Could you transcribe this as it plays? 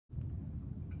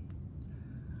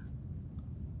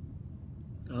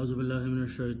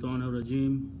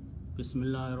Auzubillahiminash-shaytanir-rajim.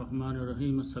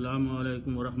 Bismillahir-rahmanir-rahim. Assalamu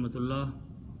alaikum wa rahmatullah.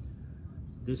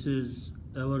 This is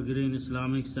Evergreen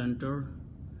Islamic Center,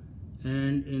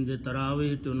 and in the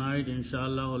Traweeh tonight,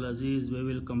 inshallah al-Aziz, we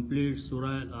will complete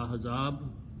Surah Al-Ahzab,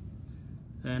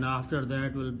 and after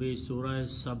that will be Surah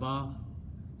Saba,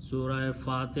 Surah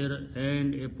Fatir,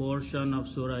 and a portion of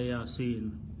Surah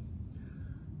Yasin.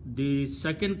 The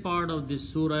second part of the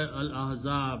Surah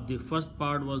Al-Ahzab, the first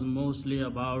part was mostly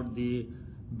about the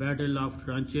Battle of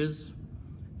Trenches,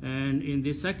 and in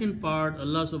the second part,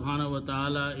 Allah subhanahu wa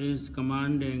ta'ala is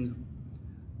commanding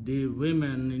the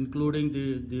women, including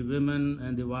the women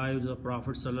and the wives of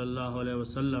Prophet sallallahu alaihi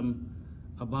wasallam,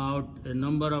 about a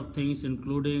number of things,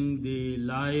 including the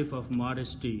life of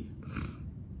modesty.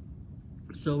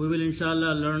 So we will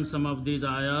inshallah learn some of these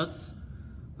ayats.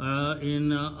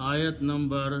 In ayat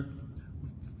number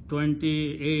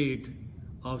 28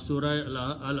 of Surah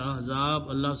Al-Ahzab,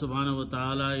 Allah subhanahu wa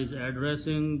ta'ala is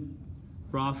addressing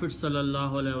Prophet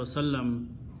sallallahu alaihi wasallam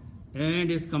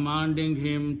and is commanding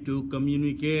him to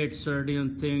communicate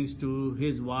certain things to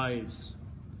his wives.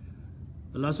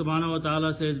 Allah subhanahu wa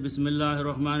ta'ala says, Bismillahir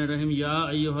Rahmanir Rahim, Ya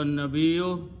ayyuhan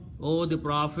nabiyyu, O the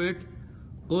Prophet,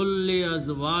 Qul li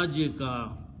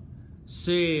azwajika,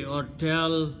 say or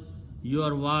tell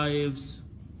your wives,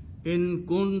 in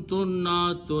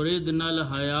kuntunna turidnal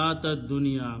hayata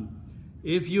dunya,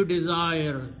 if you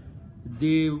desire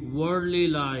the worldly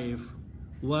life,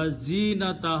 wa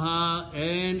zinataha,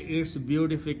 and its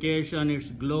beautification,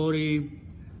 its glory,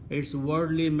 its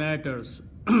worldly matters,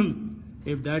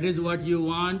 if that is what you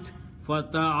want,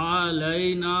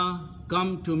 fata'alayna,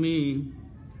 come to me,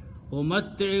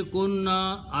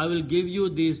 umatti'kunna, I will give you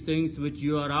these things which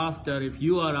you are after, if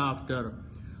you are after,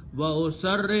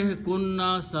 وَأُسَرِّحْكُنَّ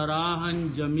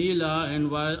سَرَاحًا جَمِيلًا,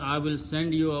 and while I will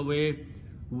send you away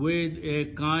with a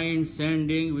kind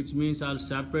sending, which means I'll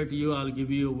separate you, I'll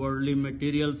give you worldly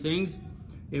material things.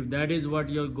 If that is what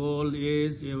your goal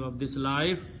is of this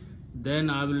life, then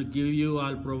I will give you,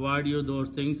 I'll provide you those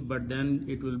things, but then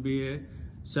it will be a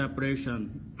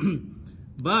separation.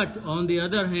 But on the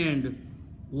other hand,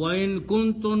 وَإِن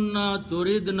كُنتُنَّ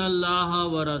تُرِدْنَ اللَّهَ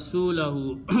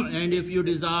وَرَسُولَهُ, and if you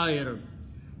desire,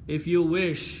 if you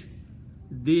wish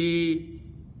the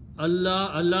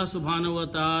Allah subhanahu wa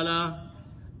ta'ala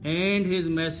and his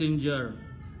messenger,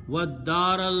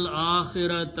 وَالدَّارَ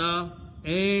الْآخِرَةَ,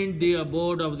 and the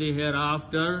abode of the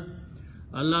hereafter,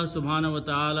 Allah subhanahu wa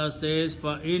ta'ala says,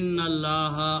 فَإِنَّ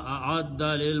اللَّهَ أَعَدَّ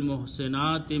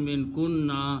لِلْمُحْسِنَاتِ مِنْكُنَّ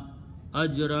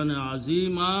أَجْرًا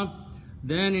عَظِيمًا,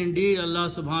 then indeed Allah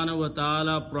subhanahu wa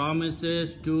ta'ala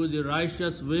promises to the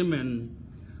righteous women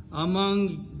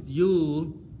among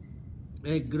you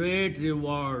a great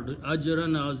reward,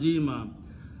 ajran azima.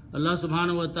 Allah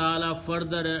subhanahu wa ta'ala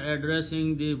further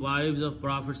addressing the wives of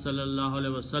Prophet sallallahu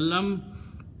alaihi wasallam,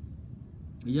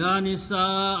 Ya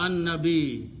nisa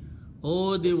an-nabi,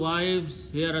 O the wives,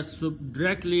 here is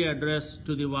directly addressed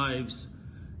to the wives,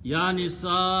 Ya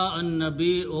nisa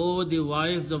an-nabi, O the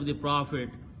wives of the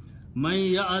Prophet, Man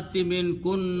ya'ati min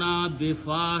kunna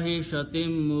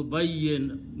bifahishatin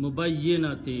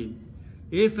mubayyinati,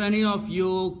 if any of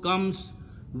you comes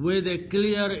with a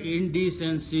clear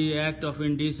indecency, act of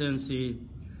indecency,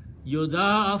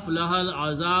 yudha'af lahal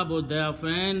azabu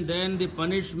da'afain, then the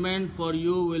punishment for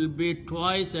you will be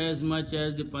twice as much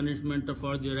as the punishment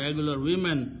for the regular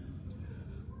women.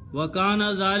 Wa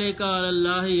kana dhalika 'ala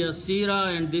Allahi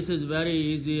yasira, and this is very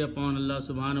easy upon Allah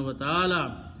subhanahu wa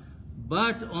ta'ala.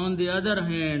 But on the other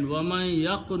hand, وَمَنْ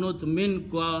يَقْنُتْ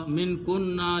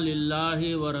مِنْكُنَّا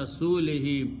لِلَّهِ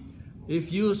وَرَسُولِهِ,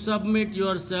 if you submit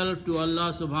yourself to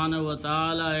Allah subhanahu wa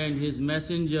ta'ala and his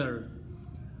messenger,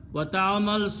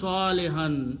 وَتَعْمَلْ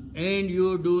صَالِحًا, and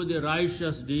you do the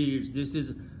righteous deeds. This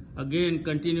is again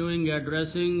continuing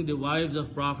addressing the wives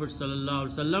of Prophet sallallahu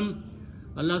alaihi wasallam.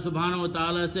 Allah subhanahu wa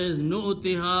ta'ala says,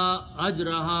 نُؤْتِهَا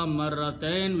أَجْرَهَا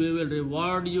مَرَّتَيْن, we will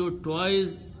reward you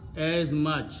twice as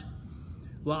much.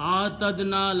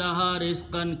 وَآتَدْنَا لَهَا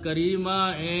رِزْقًا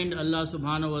كَرِيمًا, and Allah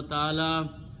subhanahu wa ta'ala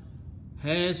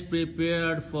has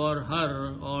prepared for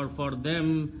her or for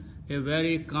them a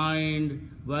very kind,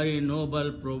 very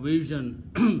noble provision.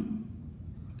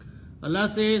 Allah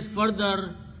says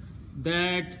further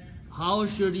that how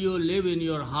should you live in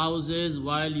your houses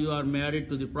while you are married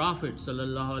to the Prophet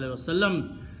sallallahu alaihi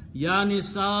wasallam. Ya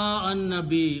nisa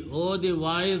an-nabi, O the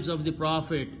wives of the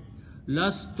Prophet,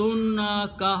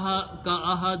 lastunna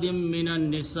ka'ahadim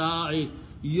minan nisa'i,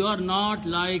 you are not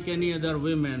like any other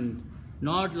women,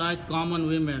 not like common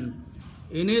women.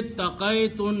 In it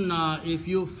taqaytunna, if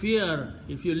you fear,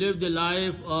 if you live the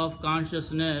life of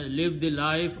consciousness,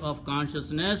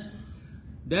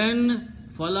 then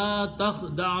فَلَا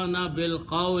تَخْدَعْنَ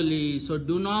بِالْقَوْلِ. So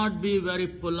do not be very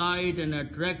polite and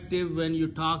attractive when you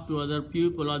talk to other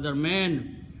people, other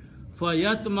men.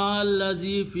 فَيَطْمَعَ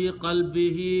الَّذِي فِي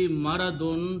قَلْبِهِ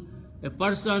مَرَضٌ. A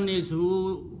person is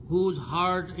whose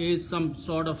heart is some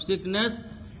sort of sickness,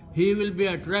 he will be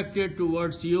attracted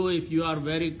towards you if you are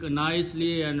very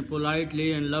nicely and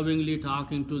politely and lovingly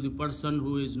talking to the person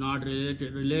who is not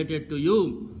related to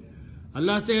you.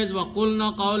 Allah says,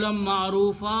 وَقُلْنَا قَوْلًا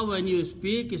مَعْرُوفًا. When you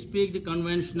speak the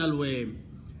conventional way.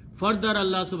 Further,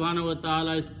 Allah subhanahu wa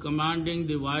ta'ala is commanding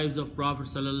the wives of Prophet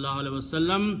sallallahu alaihi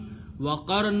wasallam,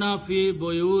 وَقَرْنَا فِي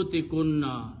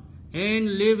بُيُوتِكُنَّ.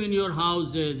 And live in your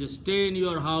houses, stay in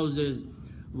your houses.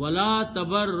 وَلَا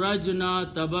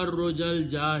تَبَرَّجْنَا تَبَرُّجَ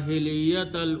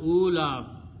الْجَاهِلِيَّةَ الْأُولَى.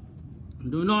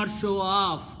 Do not show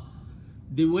off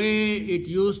the way it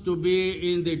used to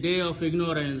be in the day of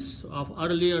ignorance of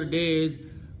earlier days.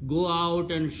 Go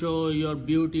out and show your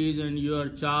beauties and your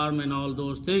charm and all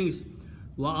those things.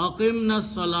 وَأَقِمْنَا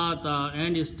الصَّلَاةَ.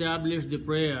 And establish the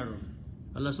prayer.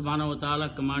 Allah subhanahu wa ta'ala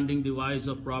commanding the wives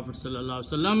of Prophet sallallahu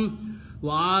alaihi wasallam.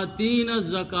 وَآتِينَا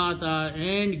الزَّكَاةَ.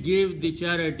 And give the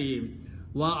charity.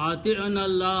 وَأَطِعْنَا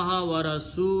اللَّهَ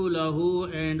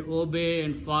وَرَسُولَهُ. And obey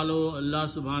and follow Allah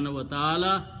subhanahu wa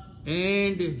ta'ala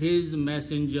and His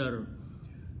messenger.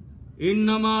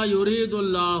 إِنَّمَا يُرِيدُ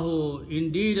اللَّهُ.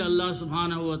 Indeed Allah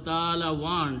subhanahu wa ta'ala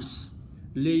wants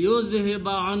لِيُذْهِبَ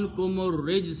عَنْكُمُ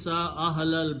الرِّجْسَ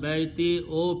أَهْلَ الْبَيْتِ.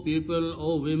 O people,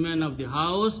 O women of the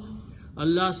house,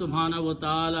 Allah subhanahu wa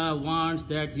ta'ala wants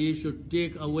that He should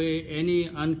take away any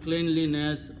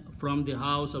uncleanliness from the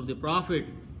house of the Prophet.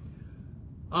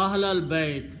 Ahl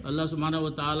al-Bayt. Allah subhanahu wa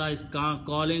ta'ala is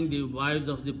calling the wives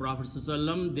of the Prophet sallallahu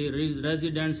alaihi wasallam, the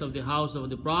residents of the house of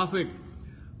the Prophet.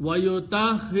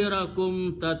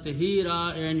 وَيُطَهِّرَكُمْ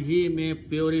تَطْهِيرًا. And He may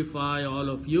purify all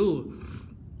of you.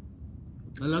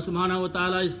 Allah subhanahu wa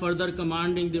ta'ala is further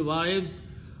commanding the wives,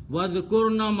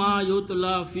 وَذْكُرْنَ مَا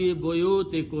يُتْلَى فِي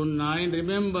بُيُوتِكُنَّ. And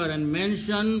remember and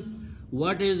mention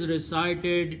what is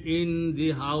recited in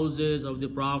the houses of the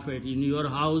Prophet, in your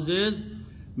houses.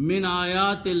 Min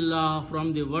ayatillah.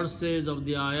 From the verses of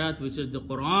the ayat, which is the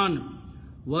Quran.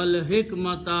 Wal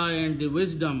hikmata. And the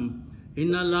wisdom.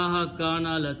 Inna allaha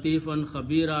kana latifan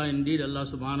khabira. Indeed Allah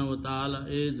subhanahu wa ta'ala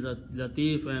is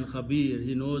latif and khabir.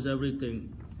 He knows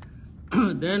everything.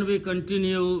 Then we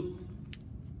continue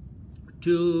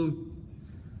to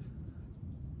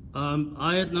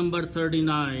ayat number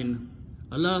 39.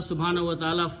 Allah subhanahu wa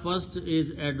ta'ala first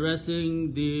is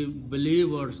addressing the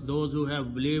believers, those who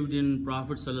have believed in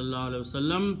Prophet sallallahu alaihi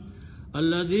wasallam.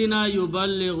 Alladhina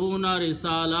yuballighuna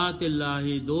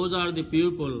risalatillahi. Those are the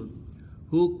people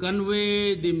who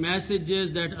convey the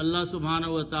messages that Allah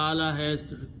subhanahu wa ta'ala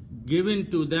has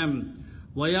given to them.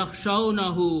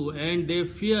 وَيَخْشَوْنَهُ. And they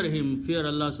fear Him, fear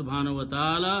Allah subhanahu wa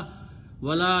ta'ala.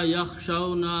 وَلَا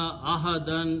يَخْشَوْنَ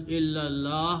أَحَدًا إِلَّا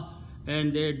اللَّهِ.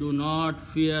 And they do not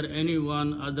fear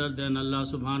anyone other than Allah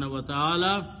subhanahu wa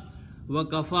ta'ala.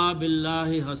 وَكَفَى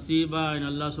بِاللَّهِ حَسِيبًا. And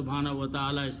Allah subhanahu wa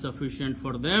ta'ala is sufficient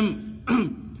for them.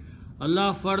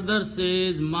 Allah further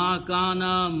says, مَا كَانَ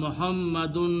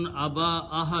مُحَمَّدٌ أَبَا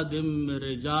أَحَدٍ مِّن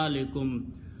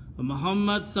رِجَالِكُمْ.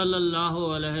 Muhammad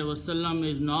sallallahu alaihi wasallam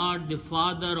is not the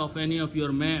father of any of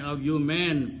you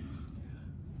men.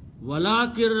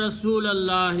 وَلَكِنْ رَسُولَ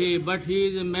اللَّهِ. But he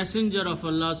is a messenger of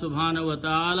Allah subhanahu wa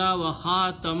ta'ala.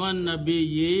 وَخَاتَمَ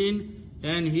النَّبِيِّينَ.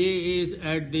 And he is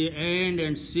at the end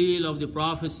and seal of the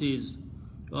prophecies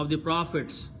of the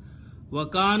prophets.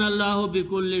 وَكَانَ اللَّهُ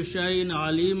بِكُلِّ شَيْءٍ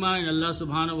عَلِيمًا. And Allah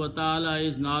subhanahu wa ta'ala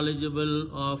is knowledgeable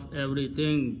of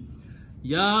everything.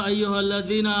 Ya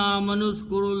ayyuhalladhina amanu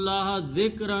zkurullaha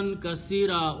dhikran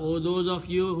kasira. O those of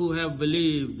you who have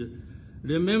believed,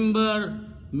 remember,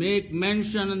 make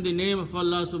mention in the name of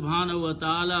Allah subhanahu wa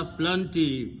ta'ala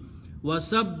plenty.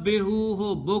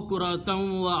 وَسَبِّهُوهُ بُكْرَةً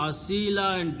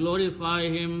وَأَصِيلًا. And glorify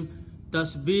Him,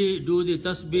 tasbih, do the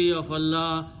tasbih of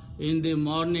Allah in the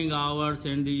morning hours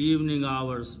and the evening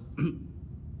hours. هُوَ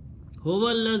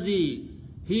الَّذِي.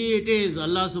 He it is,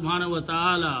 Allah subhanahu wa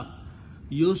ta'ala,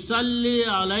 yusalli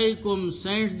alaykum,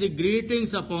 sends the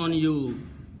greetings upon you,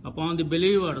 upon the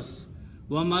believers.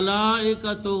 Wa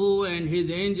malaikatuhu. And His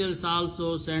angels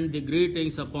also send the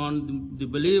greetings upon the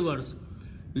believers.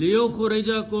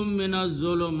 Liyukhrijakum minaz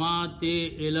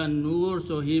zulumati ila nur.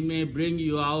 So He may bring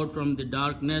you out from the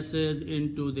darknesses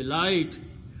into the light.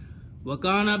 Wa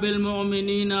kana bil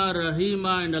mu'minina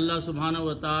rahima. And Allah subhanahu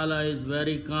wa ta'ala is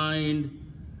very kind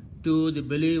to the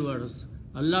believers.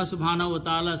 Allah subhanahu wa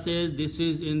ta'ala says this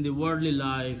is in the worldly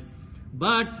life.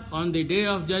 But on the day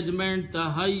of judgment,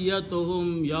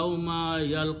 tahayyatuhum yawma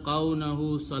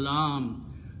yalqawnahu salam.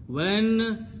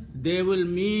 When they will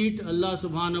meet Allah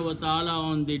subhanahu wa ta'ala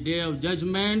on the day of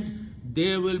judgment.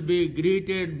 They will be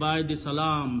greeted by the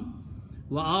salam.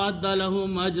 وَأَعَدَّ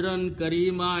لَهُمْ أَجْرًا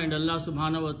كَرِيمًا, and Allah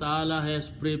subhanahu wa ta'ala has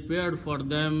prepared for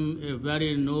them a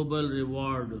very noble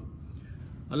reward.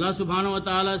 Allah subhanahu wa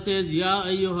ta'ala says, Ya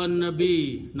ayyuhan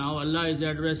nabi. Now Allah is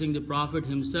addressing the Prophet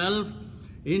himself.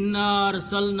 Inna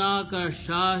arsalnaka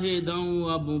shahidan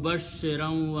wa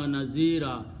mubashiran wa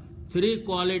nazira. Three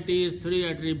qualities, three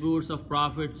attributes of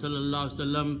Prophet sallallahu alaihi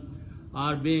wasallam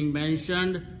are being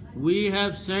mentioned. We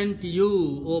have sent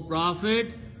you, O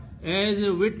Prophet, as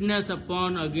a witness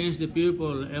upon against the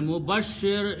people, a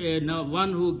mubashir,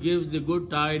 one who gives the good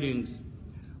tidings,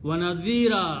 wa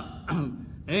nadhira,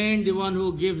 and the one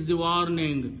who gives the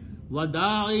warning, wa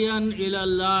da'iyan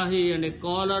ilallahi, and a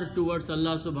caller towards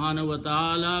Allah subhanahu wa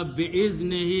ta'ala,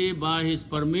 bi'iznihi, by his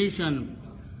permission,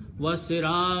 wa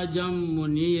sirajam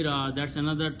munira. That's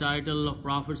another title of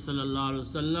Prophet sallallahu alaihi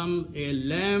wasallam, a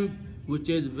lamp which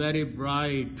is very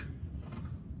bright.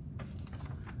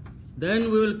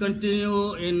 Then we will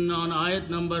continue on ayat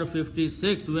number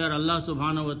 56, where Allah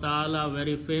subhanahu wa ta'ala,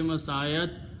 very famous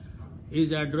ayat,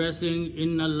 is addressing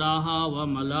Inna Allaha wa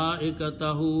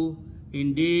malaikatahu.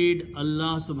 Indeed,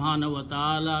 Allah subhanahu wa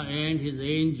ta'ala and his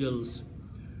angels,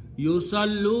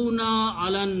 Yusalluna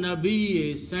ala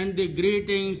nabiyyi, send the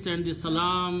greetings and the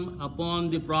salam upon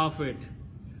the Prophet.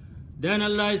 Then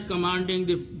Allah is commanding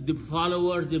the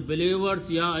followers, the believers,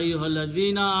 Ya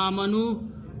ayyuhalladhina amanu,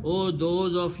 O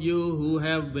those of you who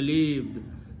have believed,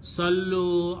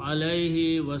 Sallu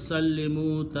alayhi wa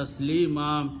sallimu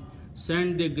taslima,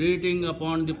 send the greeting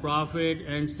upon the Prophet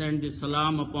and send the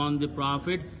salam upon the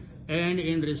Prophet. And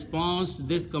in response to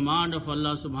this command of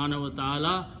Allah subhanahu wa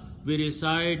ta'ala, we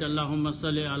recite Allahumma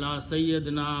salli ala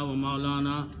sayyidina wa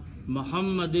maulana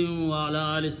Muhammadin wa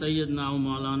ala ali sayyidina wa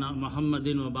maulana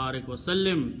Muhammadin wa barik wa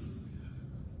sallim.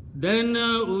 Then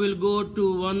we will go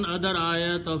to one other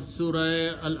ayat of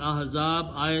Surah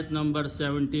Al-Ahzab, ayat number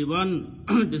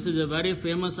 71. This is a very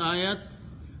famous ayat.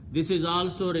 This is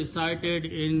also recited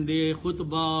in the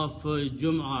khutbah of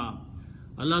Jum'ah.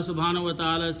 Allah subhanahu wa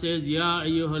ta'ala says, Ya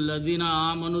ayyuhalladhina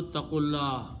amanu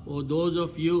taqullah. O those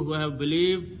of you who have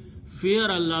believed, fear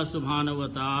Allah subhanahu wa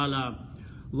ta'ala.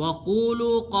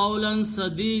 وَقُولُوا قَوْلًا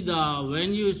سَدِيدًا.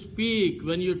 When you speak,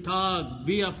 when you talk,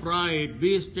 be upright,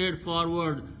 be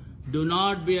straightforward. Do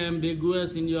not be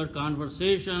ambiguous in your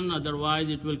conversation, otherwise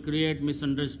it will create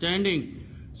misunderstanding.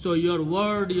 So your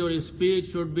word, your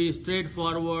speech should be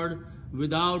straightforward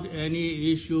without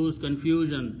any issues,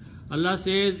 confusion. Allah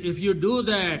says, if you do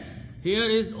that, here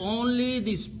is only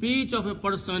the speech of a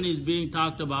person is being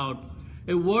talked about.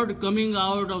 A word coming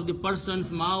out of the person's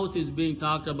mouth is being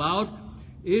talked about.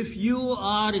 If you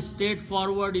are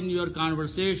straightforward in your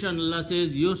conversation, Allah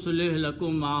says, yuslih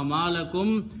lakum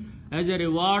a'malakum. As a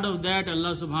reward of that,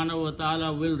 Allah subhanahu wa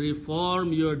ta'ala will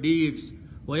reform your deeds.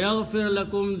 وَيَغْفِرْ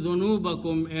لَكُمْ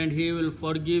ذُنُوبَكُمْ, and He will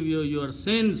forgive you your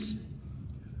sins.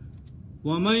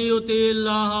 وَمَنْ يُطِعِ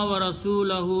اللَّهَ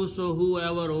وَرَسُولَهُ, so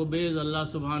whoever obeys Allah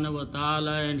subhanahu wa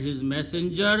ta'ala and His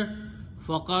messenger,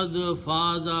 فَقَدْ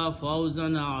فَازَ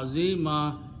فَوْزًا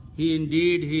عَظِيمًا,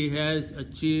 he has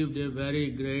achieved a very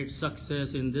great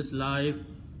success in this life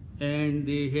and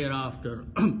the hereafter.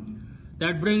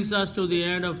 That brings us to the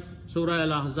end of Surah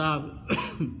Al-Ahzab.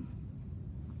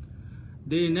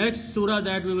 The next surah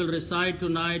that we will recite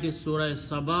tonight is Surah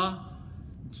Sabah.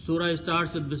 Surah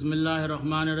starts with Bismillahir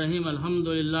Rahmanir Rahim.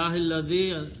 Alhamdulillahi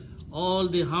alladhi, all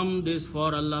the hamd is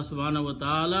for Allah subhanahu wa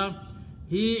ta'ala.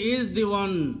 He is the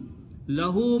one,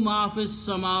 lahu ma fis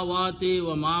samawati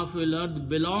wa ma fil ard,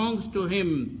 belongs to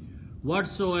Him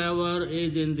whatsoever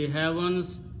is in the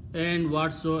heavens and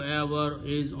whatsoever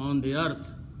is on the earth.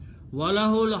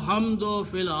 Walahul hamdu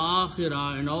fil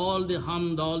akhirah, and all the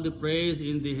hamd, all the praise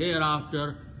in the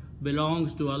hereafter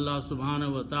belongs to Allah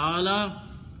subhanahu wa ta'ala.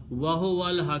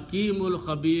 Wahuwal hakimul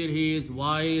khabir, He is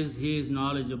wise, He is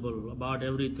knowledgeable about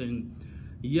everything.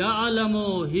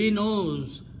 Ya'alamu, He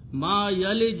knows, ma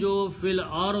yaliju fil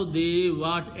ardi,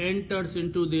 what enters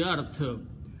into the earth.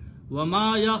 Wa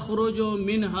ma yakhruju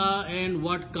minha, and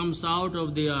what comes out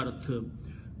of the earth.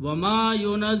 وَمَا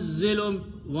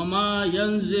يَنزِلُ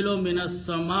مِنَ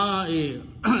السَّمَاءِ,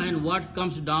 and what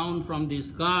comes down from the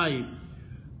sky.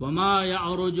 وَمَا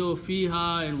يَعْرُجُ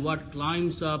فِيهَا, and what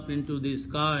climbs up into the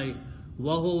sky.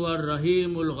 وَهُوَ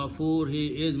الرَّحِيمُ الْغَفُورُ,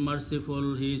 He is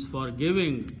merciful, He is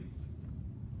forgiving.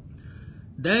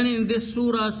 Then in this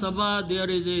surah Sabah, there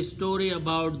is a story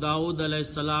about Dawood alayhi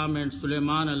salam and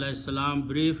Sulaiman alayhi salam.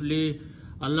 Briefly,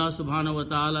 Allah subhanahu wa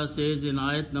ta'ala says in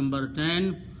ayat number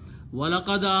 10,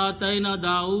 وَلَقَدْ آتَيْنَا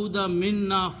دَاوُودَ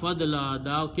مِنَّا فَضْلًا.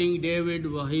 Thou King David,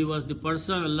 he was the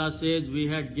person, Allah says, we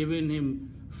had given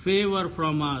him favor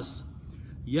from us.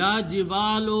 Ya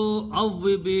jibalu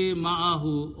awwibi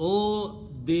ma'ahu. O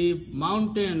the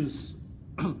mountains,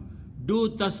 do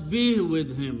tasbih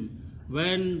with him.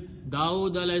 When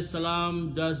Dawood alayhi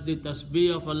salam does the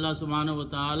tasbih of Allah subhanahu wa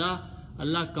ta'ala,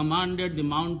 Allah commanded the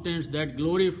mountains that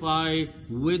glorify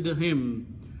with him.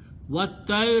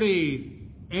 Wat-tayri,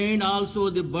 and also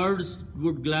the birds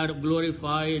would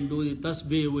glorify and do the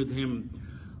tasbih with him.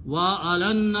 Wa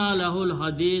alanna lahul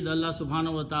hadid. Allah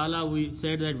subhanahu wa ta'ala, we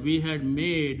said that we had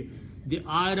made the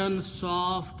iron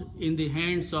soft in the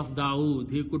hands of Dawood.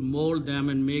 He could mold them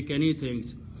and make anything.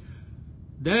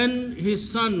 Then his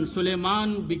son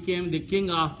Suleiman became the king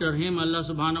after him. Allah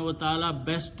subhanahu wa ta'ala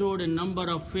bestowed a number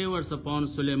of favors upon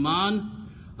Suleiman.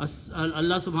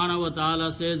 Allah subhanahu wa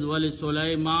ta'ala says, Wali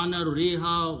Sulaiman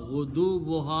riha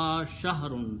ghudubuha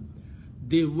shahrun.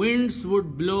 The winds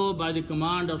would blow by the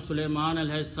command of Sulaiman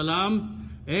alayhi salam,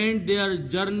 and their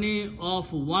journey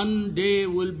of one day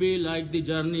will be like the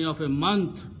journey of a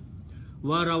month.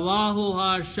 Wa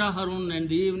rawahuha shahrun, and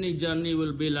the evening journey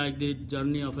will be like the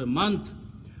journey of a month.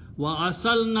 Wa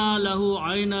asalna lahu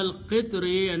ayn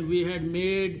al-qitri, and we had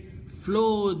made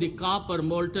flow the copper,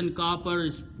 molten copper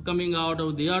is coming out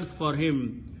of the earth for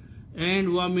him.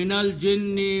 And wa minal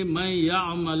jinni man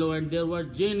ya'malu, and there were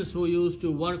jinns who used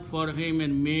to work for him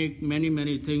and make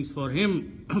many things for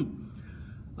him.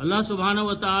 Allah subhanahu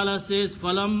wa ta'ala says,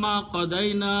 falamma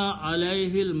qadayna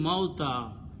alayhi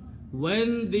al-mauta.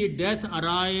 When the death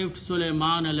arrived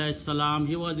Sulaiman alayhi salam,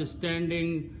 he was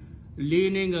standing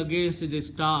leaning against his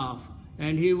staff,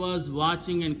 and he was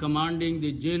watching and commanding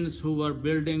the jinns who were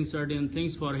building certain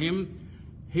things for him.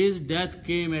 His death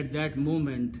came at that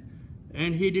moment,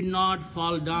 and he did not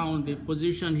fall down. The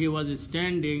position he was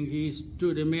standing, he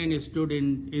stood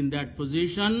in that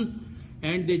position,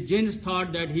 and the jinns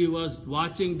thought that he was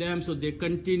watching them, so they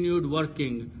continued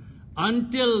working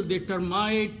until the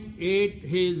termite ate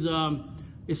his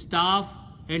staff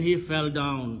and he fell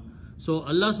down. So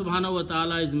Allah subhanahu wa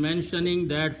ta'ala is mentioning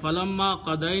that falamma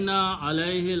qadayna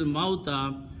alayhi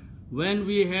al-mauta, when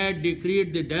we had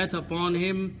decreed the death upon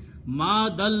him, ma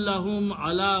dallahum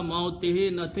ala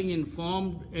mautihi, nothing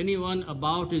informed anyone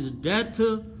about his death,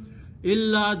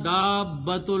 illa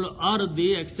dabbatul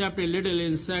ardi, except a little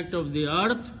insect of the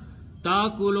earth,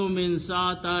 takulu min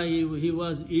sata, he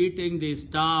was eating the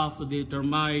staff, the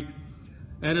termite.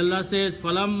 And Allah says,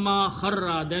 falamma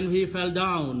kharra, then he fell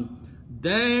down.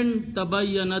 Then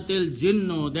tabayyanatil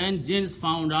jinnu, then jinns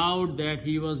found out that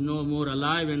he was no more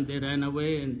alive, and they ran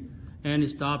away and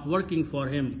stopped working for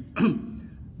him.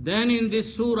 Then in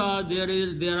this surah there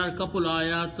are a couple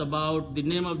ayats about, the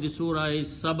name of the surah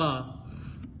is Saba,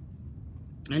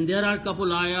 and there are a couple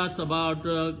ayats about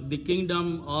the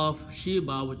kingdom of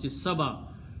Sheba, which is Saba.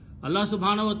 Allah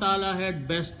subhanahu wa ta'ala had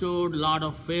bestowed a lot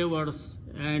of favors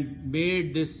and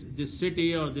made this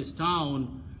city or this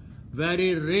town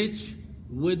very rich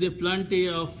with the plenty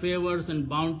of favors and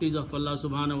bounties of Allah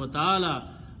subhanahu wa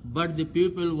ta'ala, but the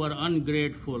people were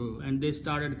ungrateful and they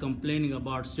started complaining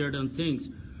about certain things.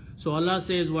 So Allah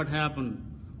says what happened.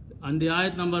 On the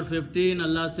ayat number 15,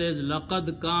 Allah says,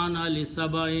 لَقَدْ كَانَ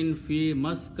لِسَبَإٍ فِي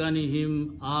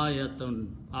مَسْكَنِهِمْ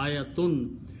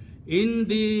آيَةٌ. In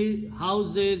the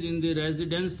houses, in the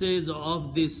residences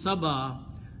of the Saba,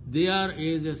 there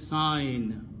is a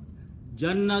sign.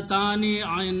 Jannatani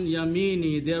an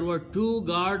yamini, there were two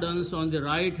gardens on the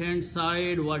right hand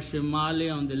side, wa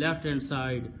shimali on the left hand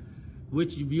side,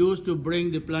 which used to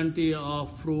bring the plenty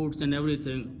of fruits and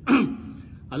everything.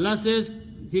 Allah says,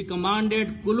 He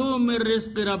commanded, Kulu min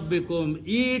rizqi rabbikum,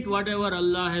 eat whatever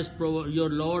your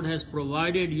Lord has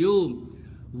provided you.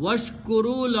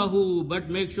 Washkuru lahu, but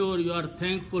make sure you are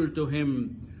thankful to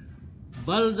Him.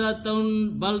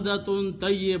 Baldatun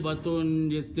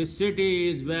tayyibatun, this city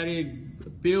is very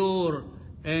pure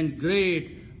and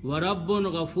great. Warabbun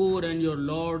ghafoor, and your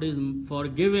Lord is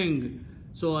forgiving.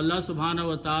 So Allah subhanahu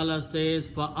wa ta'ala says,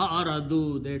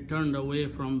 fa'aradu, they turned away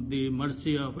from the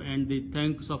mercy of and the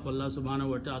thanks of Allah subhanahu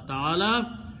wa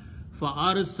ta'ala.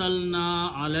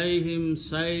 Fa'arsalna alayhim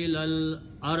sayl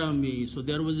al-arami. So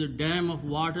there was a dam of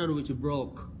water which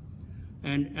broke,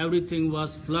 and everything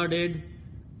was flooded.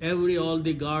 All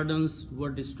the gardens were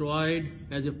destroyed.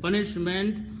 As a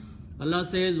punishment, Allah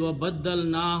says,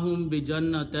 وَبَدَّلْنَاهُمْ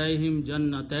بِجَنَّتَيْهِمْ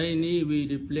جَنَّتَيْنِ, we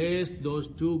replaced those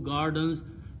two gardens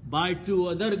by two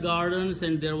other gardens,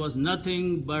 and there was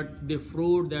nothing but the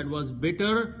fruit that was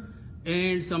bitter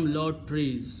and some lot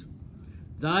trees.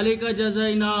 ذَلِكَ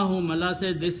جَزَيْنَاهُمْ, Allah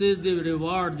says, this is the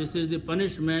reward, this is the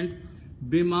punishment.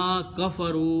 bima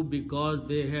kafaru, because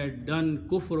they had done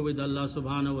kufr with Allah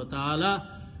subhanahu wa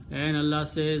ta'ala. And Allah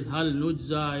says, hal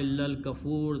nujza illa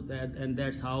al-kafur, and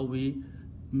that's how we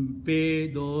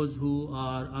pay those who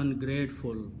are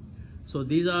ungrateful. So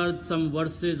these are some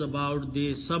verses about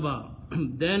the Sabah.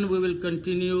 Then we will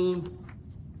continue.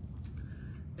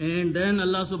 And then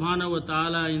Allah subhanahu wa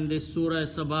ta'ala in this Surah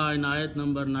Sabah in ayat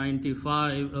number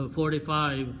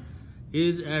 45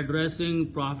 is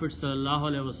addressing Prophet sallallahu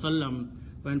alaihi wasallam.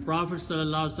 When Prophet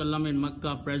sallallahu alaihi wasallam in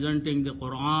Makkah presenting the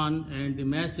Quran and the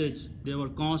message, they were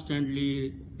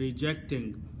constantly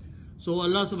rejecting. So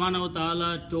Allah subhanahu wa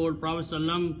ta'ala told Prophet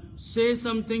sallallahu, say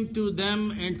something to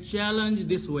them and challenge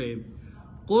this way.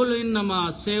 Qul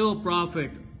innama, say, O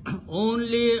Prophet,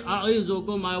 only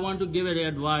a'izukum, I want to give an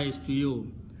advice to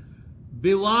you.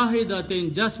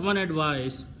 Biwahidatin, just one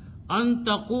advice. An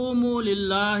taqumu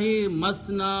lillahi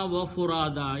masna wa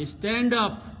furada. Stand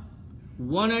up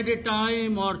one at a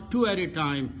time or two at a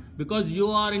time. Because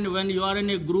when you are in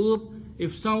a group,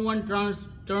 if someone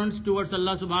turns towards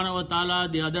Allah subhanahu wa ta'ala,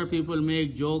 the other people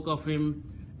make joke of him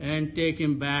and take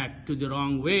him back to the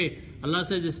wrong way. Allah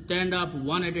says, stand up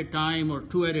one at a time or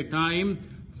two at a time.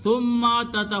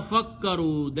 Thumma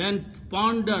tatafakkaru, then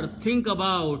ponder, think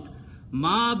about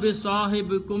ma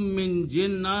bisahibikum min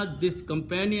jinnah, this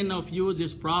companion of you,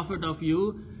 this prophet of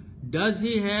you, does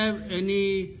he have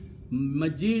any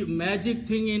magic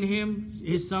thing in him?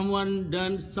 Is someone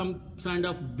done some kind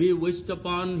of bewitched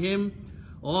upon him?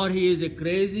 Or he is a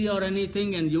crazy or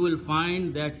anything? And you will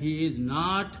find that he is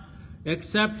not,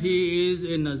 except he is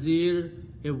a nazir,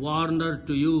 a warner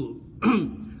to you.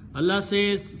 Allah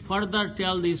says, further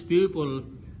tell these people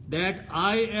that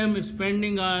I am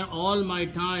spending all my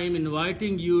time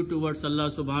inviting you towards Allah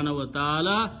subhanahu wa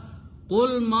ta'ala.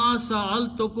 Qul ma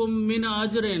sa'altukum min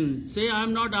ajrin. Say, I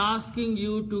am not asking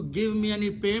you to give me any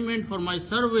payment for my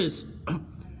service.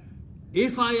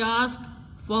 If I ask,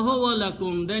 fahuwa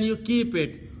lakum, then you keep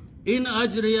it. In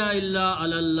ajriya illa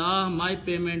alallah, my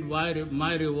payment,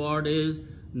 my reward is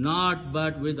not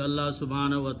but with Allah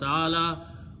subhanahu wa ta'ala.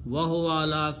 Wa huwa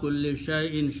ala kulli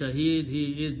shay'in shaheed,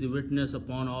 he is the witness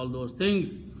upon all those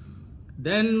things.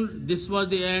 Then this was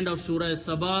the end of Surah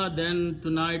Sabah. Then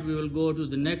tonight we will go to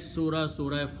the next surah,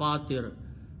 Surah Fatir.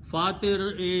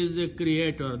 Fatir is a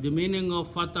creator. The meaning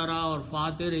of Fatara or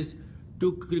Fatir is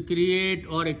to create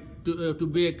or to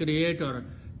be a creator.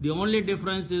 The only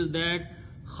difference is that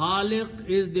Khaliq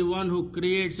is the one who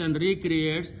creates and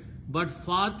recreates, but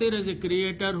Fatir is a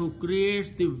creator who creates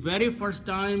the very first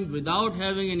time without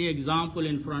having any example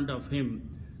in front of him.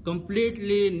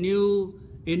 Completely new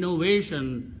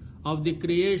innovation of the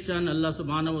creation. Allah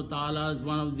subhanahu wa ta'ala is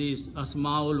one of these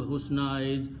Asma'ul Husna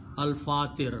is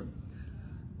Al-Fatir.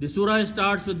 The surah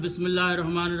starts with Bismillahir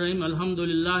Rahmanir Rahim.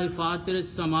 Alhamdulillah Fatir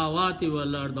Samawati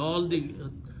wal Ard. All the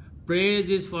praise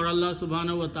is for Allah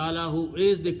subhanahu wa ta'ala, who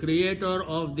is the creator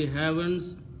of the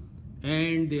heavens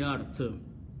and the earth.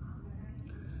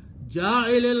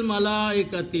 Ja'ilil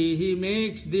malaikati,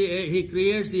 he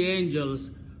creates the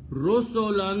angels.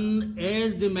 Rusulan,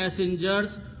 as the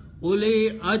messengers.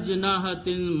 Uli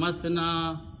ajnahatin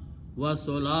mathna wa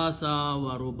sulasa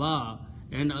wa ruba.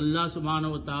 And Allah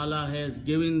subhanahu wa ta'ala has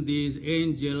given these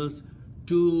angels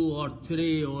 2 or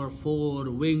 3 or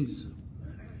 4 wings.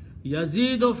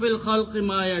 Yazidu fil khalqi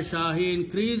ma yasha, he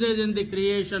increases in the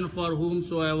creation for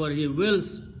whomsoever he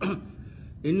wills.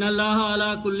 Inna Allah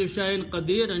ala kulli shayin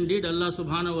qadir, indeed Allah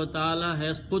subhanahu wa ta'ala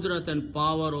has qudrat and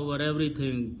power over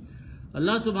everything.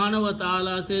 Allah subhanahu wa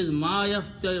ta'ala says, Ma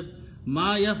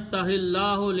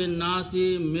yaftahillahu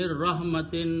linnasi mir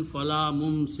rahmatin fala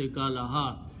mumsika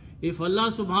laha. If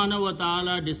Allah subhanahu wa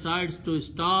ta'ala decides to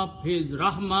stop his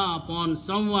rahmah upon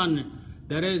someone,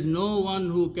 there is no one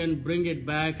who can bring it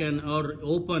back or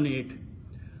open it.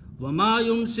 Wama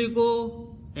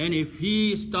yumsiku, and if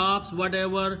he stops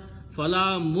whatever,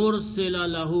 fala mursila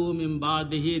lahu min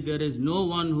ba'dihi, there is no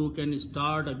one who can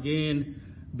start again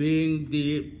being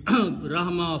the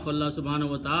rahmah of Allah subhanahu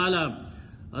wa ta'ala.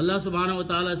 Allah subhanahu wa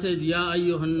ta'ala says, Ya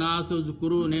ayyuhan nasu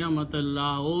zukuru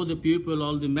ni'matallah, O the people,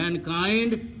 all the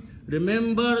mankind,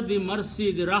 remember the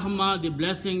mercy, the rahmah, the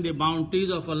blessing, the bounties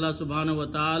of Allah subhanahu wa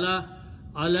ta'ala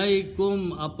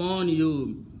alaykum, upon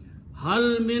you.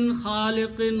 Hal min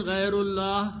khaliqin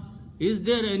ghayrullah, is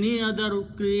there any other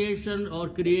creation or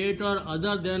creator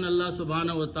other than Allah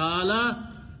subhanahu wa ta'ala?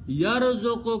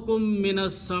 Yarzuqukum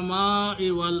minas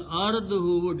sama'i wal ard,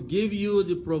 who would give you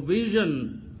the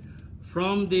provision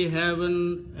from the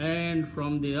heaven and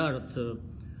from the earth.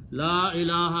 La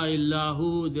ilaha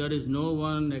illahu, there is no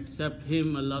one except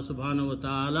him, Allah subhanahu wa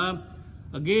ta'ala.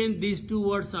 Again, these two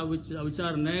words which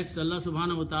are next, Allah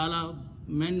subhanahu wa ta'ala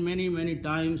many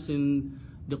times in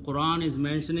the Quran is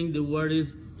mentioning the word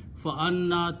is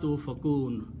فَأَنَّا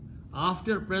تُؤْفَكُونَ.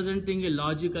 After presenting a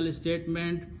logical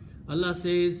statement, Allah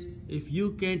says, if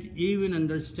you can't even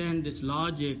understand this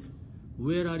logic,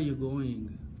 where are you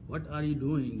going? What are you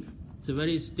doing? It's a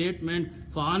very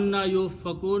statement, فَأَنَّا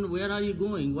يُؤْفَكُونَ, where are you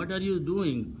going? What are you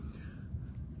doing?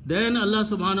 Then Allah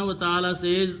subhanahu wa ta'ala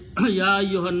says, Ya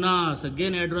ayyuhannas,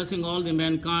 again addressing all the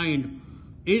mankind,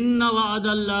 Inna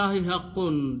wa'adallahi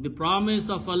haqqun, the promise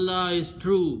of Allah is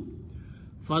true.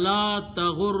 Fala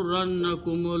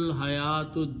taghurrannakumul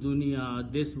hayatud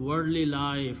dunya, this worldly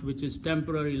life, which is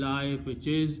temporary life, which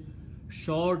is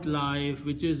short life,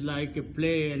 which is like a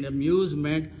play and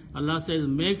amusement, Allah says,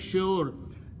 make sure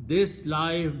this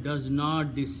life does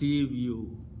not deceive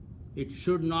you. It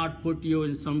should not put you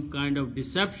in some kind of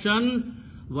deception.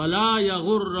 وَلَا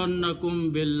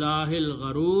يَغُرَّنَّكُمْ بِاللَّهِ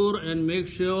الْغَرُورِ, and make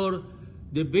sure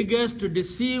the biggest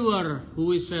deceiver,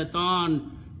 who is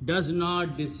shaitan, does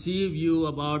not deceive you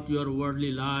about your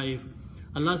worldly life.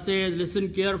 Allah says, listen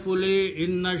carefully,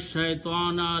 إِنَّ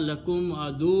الشَّيْطَانَ لَكُمْ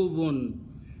عَدُوٌ.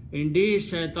 Indeed,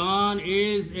 shaitan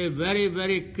is a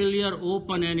very clear,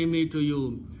 open enemy to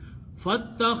you.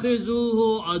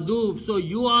 فَاتَّخِذُوهُ عَدُوٌ. So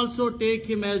you also take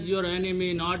him as your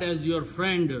enemy, not as your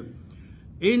friend.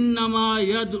 إِنَّمَا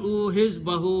يَدْعُو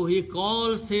حِزْبَهُ. He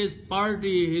calls his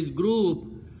party, his group,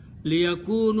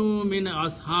 لِيَكُونُوا مِنْ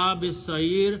أَصْحَابِ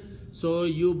السَّعِيرِ. So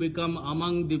you become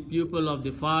among the people of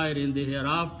the fire in the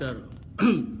hereafter.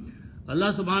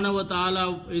 Allah subhanahu wa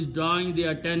ta'ala is drawing the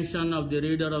attention of the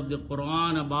reader of the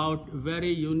Quran about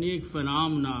very unique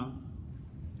phenomena.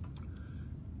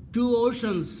 Two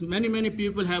oceans, many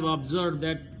people have observed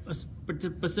that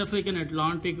Pacific and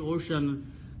Atlantic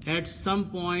Ocean, at some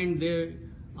point they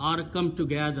are come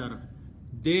together.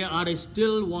 They are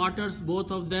still waters,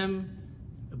 both of them,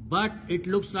 but it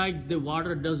looks like the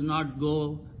water does not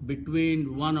go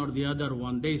between one or the other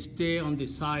one. They stay on the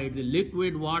side. The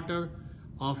liquid water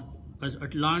of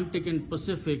Atlantic and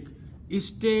Pacific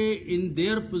stay in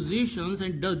their positions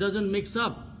and doesn't mix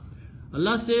up.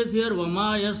 Allah says here,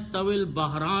 وَمَا يَسْتَوِي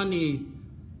الْبَحْرَانِ,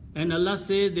 and Allah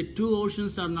says the two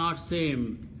oceans are not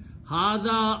same.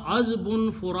 هَذَا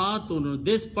عَذْبٌ فُرَاتٌ,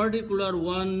 this particular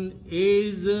one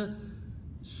is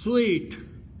sweet.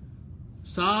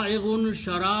 سَائِغٌ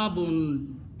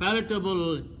شَرَابٌ,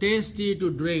 palatable, tasty to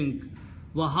drink.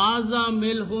 وَهَذَا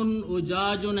مِلْحٌ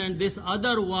أُجَاجٌ, and this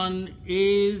other one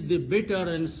is the bitter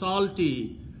and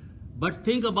salty. But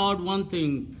think about one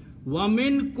thing.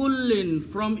 وَمِن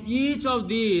كُلٍّ, from each of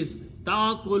these,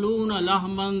 تَأْكُلُونَ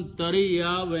لَحْمًا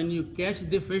طَرِيًّا, when you catch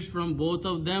the fish from both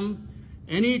of them,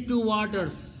 any two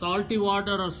waters, salty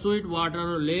water or sweet water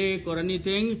or lake or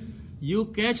anything, you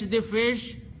catch the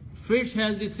fish, fish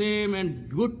has the same and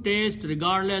good taste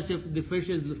regardless if the fish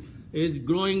is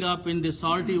growing up in the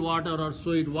salty water or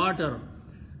sweet water.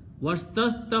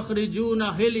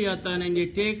 وَاسْتَخْرِجُونَ حِلْيَةً, and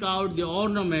you take out the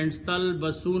ornaments,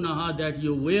 تَلْبَسُونَهَا, that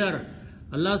you wear.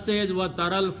 Allah says,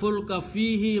 وَتَرَى الْفُلْكَ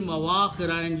فِيهِ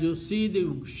مَوَاخِرَ, and you see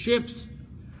the ships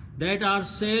that are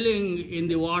sailing in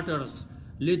the waters.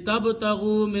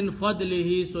 لِتَبْتَغُوا مِنْ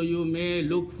فَضْلِهِ, so you may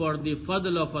look for the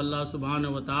fadl of Allah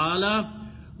subhanahu wa ta'ala.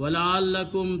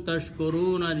 وَلَعَلَّكُمْ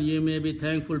تَشْكُرُونَ, and you may be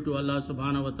thankful to Allah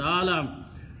subhanahu wa ta'ala.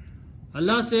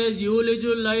 Allah says, يُولِجُ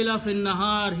اللَّيْلَ فِي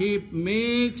النَّهَارِ, He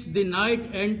makes the night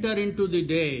enter into the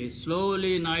day.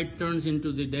 Slowly night turns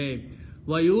into the day.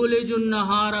 وَيُولِجُ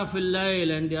النَّهَارَ فِي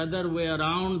اللَّيْلِ, and the other way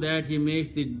around that He makes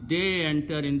the day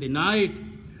enter in the night.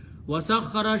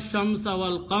 وَسَخَّرَ الشَّمْسَ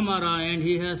وَالْقَمَرَ, and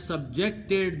He has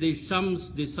subjected the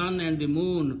shams, the sun and the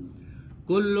moon.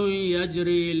 كُلٌّ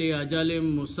يَجْرِي لِأَجَلٍ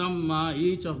مُسَمَّى,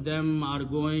 each of them are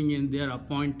going in their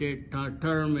appointed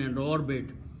term and orbit.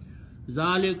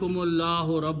 ذَلِكُمُ اللَّهُ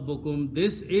رَبُّكُمْ,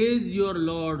 this is your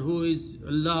Lord, who is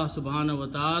Allah subhanahu wa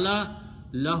ta'ala.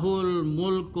 Lahul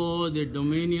mulku, the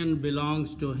dominion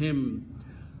belongs to Him.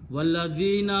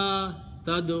 وَالَّذِينَ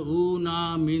تَدْعُونَ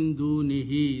مِن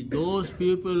دُونِهِ, those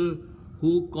people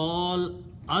who call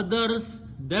others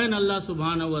than Allah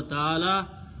subhanahu wa ta'ala.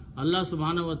 Allah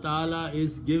subhanahu wa ta'ala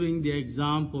is giving the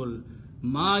example.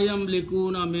 مَا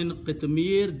يَمْلِكُونَ مِنْ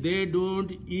قِتْمِيرٍ, they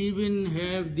don't even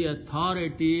have the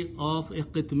authority of a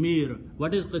qitmir.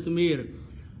 What is qitmir?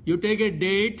 You take a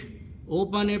date,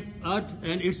 open it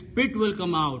and its pit will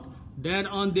come out. Then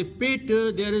on the pit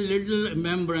there is little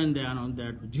membrane there on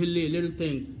that, jhilli, little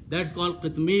thing. That's called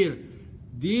qitmir.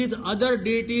 These other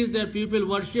deities that people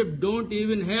worship don't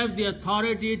even have the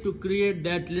authority to create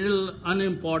that little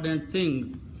unimportant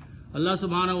thing. Allah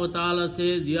subhanahu wa ta'ala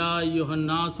says, Ya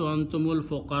ayyuhannasu antumul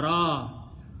fuqara,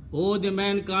 O the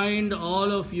mankind,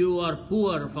 all of you are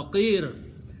poor, faqir.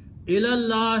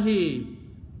 Ilallahi,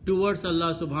 towards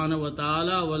Allah subhanahu wa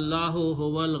ta'ala. Wallahu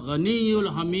huwal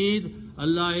ghaniyul hamid.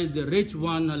 Allah is the rich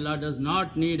one. Allah does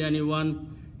not need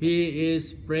anyone. He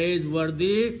is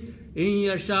praiseworthy. In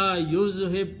yasha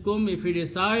yuzhibkum, if he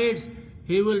decides,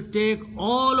 he will take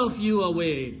all of you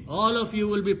away. All of you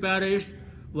will be perished.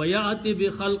 وَيَأْتِ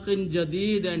بِخَلْقٍ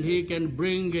جَدِيدٍ, and he can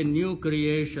bring a new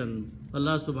creation.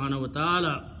 Allah subhanahu wa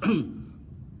ta'ala.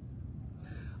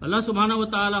 Allah subhanahu wa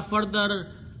ta'ala further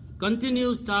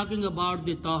continues talking about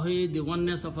the Tawheed, the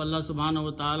oneness of Allah subhanahu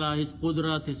wa ta'ala, His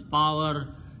Qudrat, His power,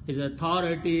 His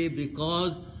authority,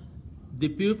 because the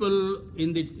people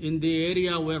in the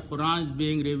area where Quran is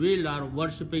being revealed are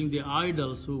worshipping the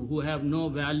idols who have no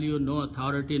value, no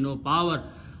authority, no power.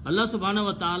 Allah subhanahu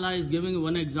wa ta'ala is giving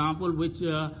one example which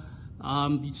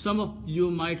some of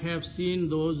you might have seen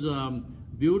those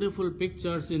beautiful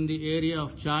pictures in the area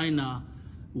of China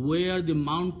where the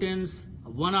mountains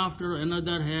one after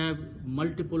another have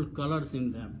multiple colors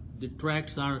in them. The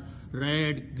tracks are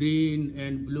red, green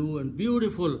and blue and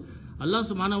beautiful. Allah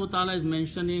subhanahu wa ta'ala is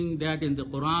mentioning that in the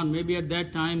Quran. Maybe at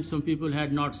that time some people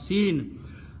had not seen.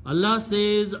 Allah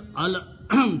says,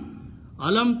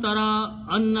 Alam tara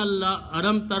anna Allah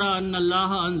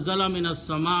anzala minas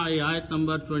samai, ayat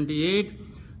number 28.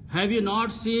 Have you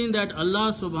not seen that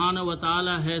Allah subhanahu wa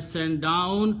ta'ala has sent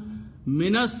down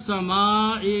minas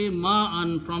samai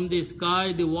ma'an, from the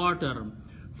sky the water.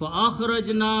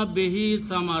 فَأَخْرَجْنَا بِهِ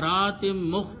ثَمَرَاتٍ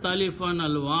مُخْتَلِفًا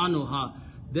أَلْوَانُهَا.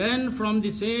 Then from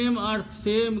the same earth,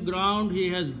 same ground, He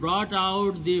has brought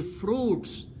out the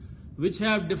fruits which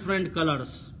have different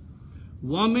colors.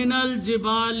 وَمِنَ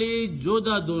الْجِبَالِ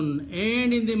جُدَدٌ,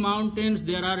 and in the mountains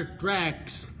there are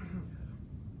tracks.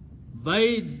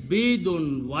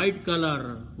 بَيْدٌ, white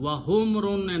color,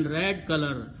 وَهُمْرٌ, and red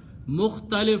color.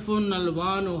 مُخْتَلِفٌ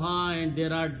أَلْوَانُهَا, and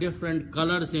there are different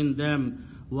colors in them.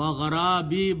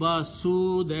 وَغَرَابِيبَ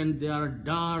سُودٌ, and there are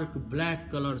dark black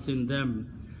colors in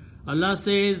them. Allah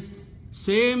says,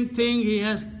 same thing He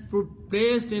has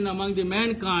placed in among the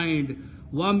mankind.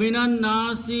 وَمِنَ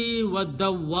النَّاسِ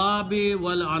وَالدَّوَّابِ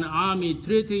وَالْأَنْعَامِ.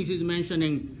 Three things He's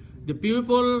mentioning: the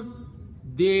people,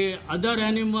 the other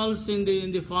animals in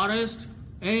the forest,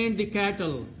 and the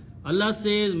cattle. Allah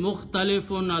says, مُخْتَلِفٌ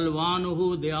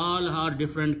أَلْوَانُهُ, they all are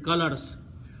different colors.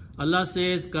 Allah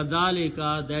says,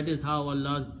 كَذَلِكَ, that is how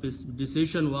Allah's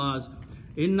decision was.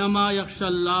 إِنَّمَا يَخْشَى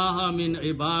اللَّهَ مِنْ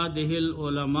عِبَادِهِ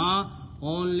الْعُلَمَاءِ,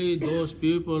 only those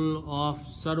people of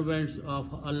servants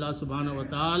of Allah subhanahu wa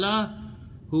ta'ala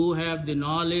who have the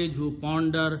knowledge, who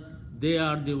ponder, they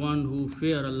are the one who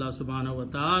fear Allah subhanahu wa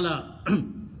ta'ala.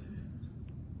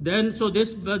 Then, so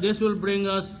this will bring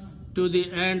us to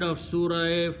the end of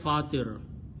Surah Fatir.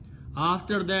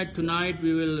 After that, tonight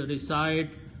we will recite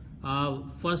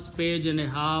first page and a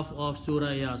half of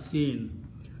Surah Yasin.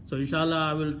 So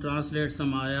inshallah I will translate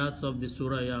some ayats of the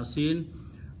Surah Yasin.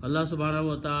 Allah subhanahu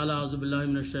wa ta'ala, A'udhu billahi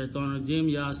minash shaitanir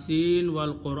rajim, Yasin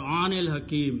wal Qur'anil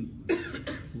Hakim.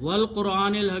 Wal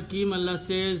Qur'anil Hakim, Allah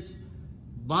says,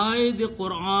 by the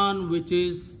Qur'an which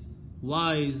is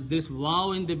wise. This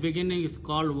waw in the beginning is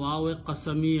called waw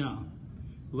qasamiyah.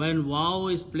 When waw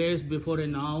is placed before a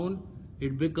noun,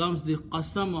 it becomes the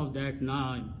qasam of that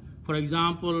noun. For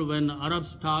example, when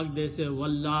Arabs talk, they say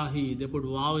Wallahi. They put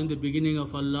waw in the beginning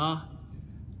of Allah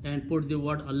and put the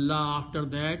word Allah after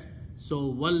that. So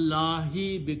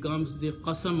Wallahi becomes the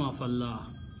qasam of Allah.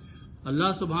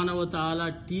 Allah subhanahu wa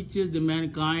ta'ala teaches the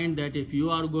mankind that if you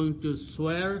are going to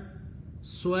swear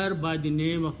by the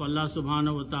name of Allah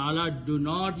subhanahu wa ta'ala, do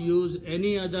not use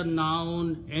any other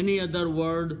noun, any other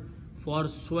word for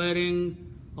swearing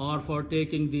or for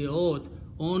taking the oath.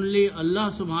 Only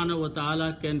Allah subhanahu wa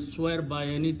ta'ala can swear by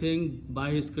anything, by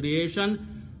His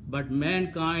creation. But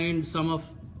mankind, some of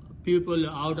people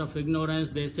out of ignorance,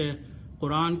 they say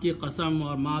Quran ki qasam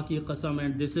or ma ki qasam,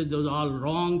 and those are all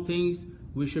wrong things.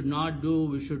 We should not do.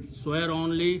 We should swear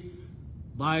only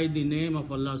by the name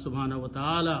of Allah subhanahu wa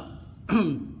ta'ala.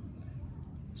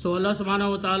 So Allah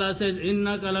subhanahu wa ta'ala says,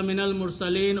 Innaka laminal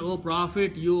mursaleen, O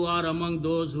Prophet, you are among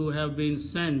those who have been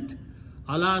sent.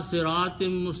 Ala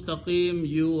siratim mustaqim,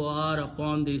 you are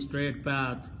upon the straight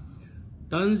path.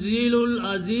 Tanzilul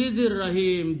Azizir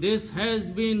Rahim, this has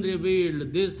been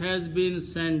revealed, this has been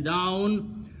sent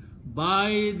down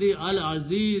by the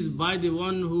Al-Aziz, by the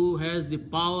one who has the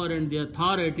power and the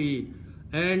authority,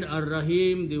 and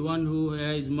Ar-Rahim, the one who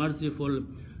is merciful.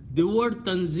 The word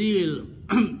Tanzil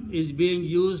is being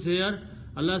used here.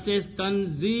 Allah says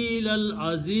Tanzil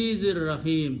Al-Azizir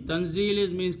Rahim.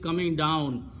 Tanzil means coming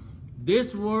down.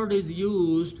 This word is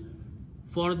used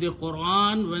for the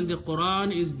Quran when the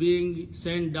Quran is being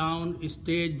sent down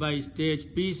stage by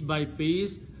stage, piece by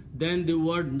piece. Then the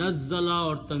word Nazzala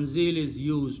or Tanzil is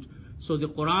used. So the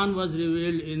Quran was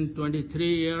revealed in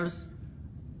 23 years,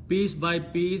 piece by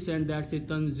piece, and that's the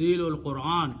Tanzilul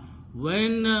Quran.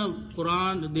 When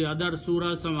Quran, the other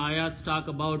surah, some ayats talk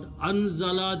about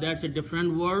Anzala, that's a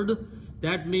different word.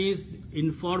 That means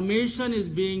information is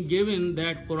being given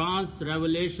that Quran's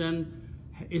revelation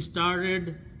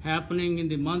started happening in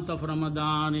the month of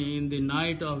Ramadan, in the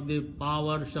night of the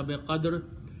power Shab-e-Qadr.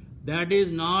 That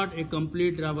is not a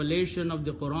complete revelation of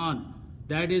the Quran.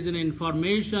 That is an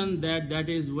information that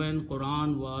is when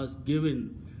Quran was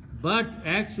given. But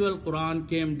actual Quran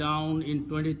came down in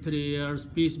 23 years,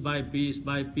 piece by piece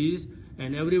by piece,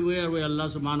 and everywhere where Allah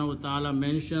subhanahu wa ta'ala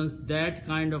mentions that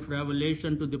kind of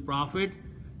revelation to the Prophet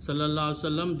sallallahu alaihi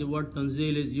wasallam, the word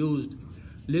tanzil is used.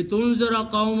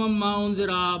 لِتُنْزِرَ قَوْمًا مَا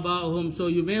أُنْزِرَ آبَاؤُهُمْ. So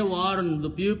you may warn the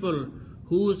people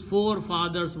whose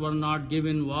forefathers were not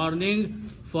given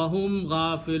warning. فَهُمْ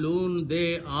غَافِلُونَ.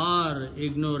 They are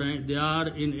ignorant, they are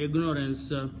in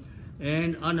ignorance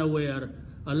and unaware.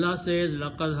 Allah says,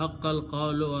 لَقَدْ حَقَّ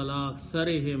الْقَوْلُ عَلَىٰ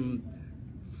أَكْثَرِهِمْ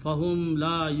فَهُمْ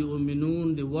لَا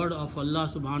يُؤْمِنُونَ. The word of Allah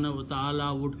subhanahu wa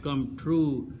ta'ala would come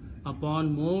true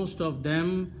upon most of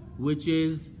them, which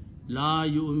is La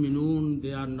yu'minun,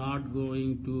 they are not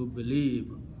going to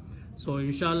believe. So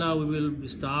inshallah we will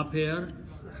stop here.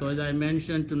 So as I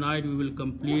mentioned, tonight we will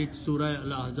complete Surah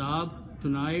Al-Ahzab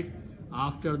tonight.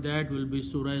 After that will be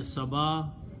Surah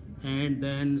Sabah, and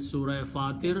then Surah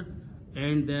Fatir,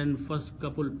 and then first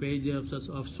couple pages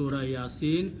of Surah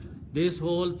Yasin. This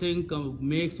whole thing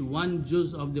makes one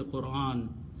juz of the Quran.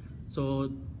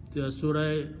 So the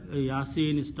Surah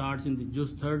Yasin starts in the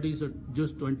juz 30, so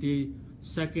juz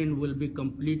 22nd will be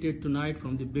completed tonight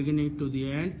from the beginning to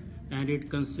the end, and it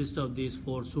consists of these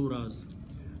 4 surahs.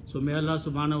 So may Allah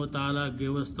subhanahu wa ta'ala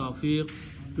give us tawfiq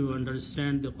to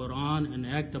understand the Quran and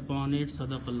act upon it.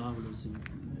 Sadaqallahu al-Azim.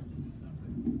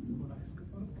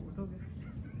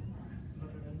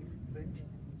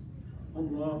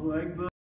 Allahu Akbar.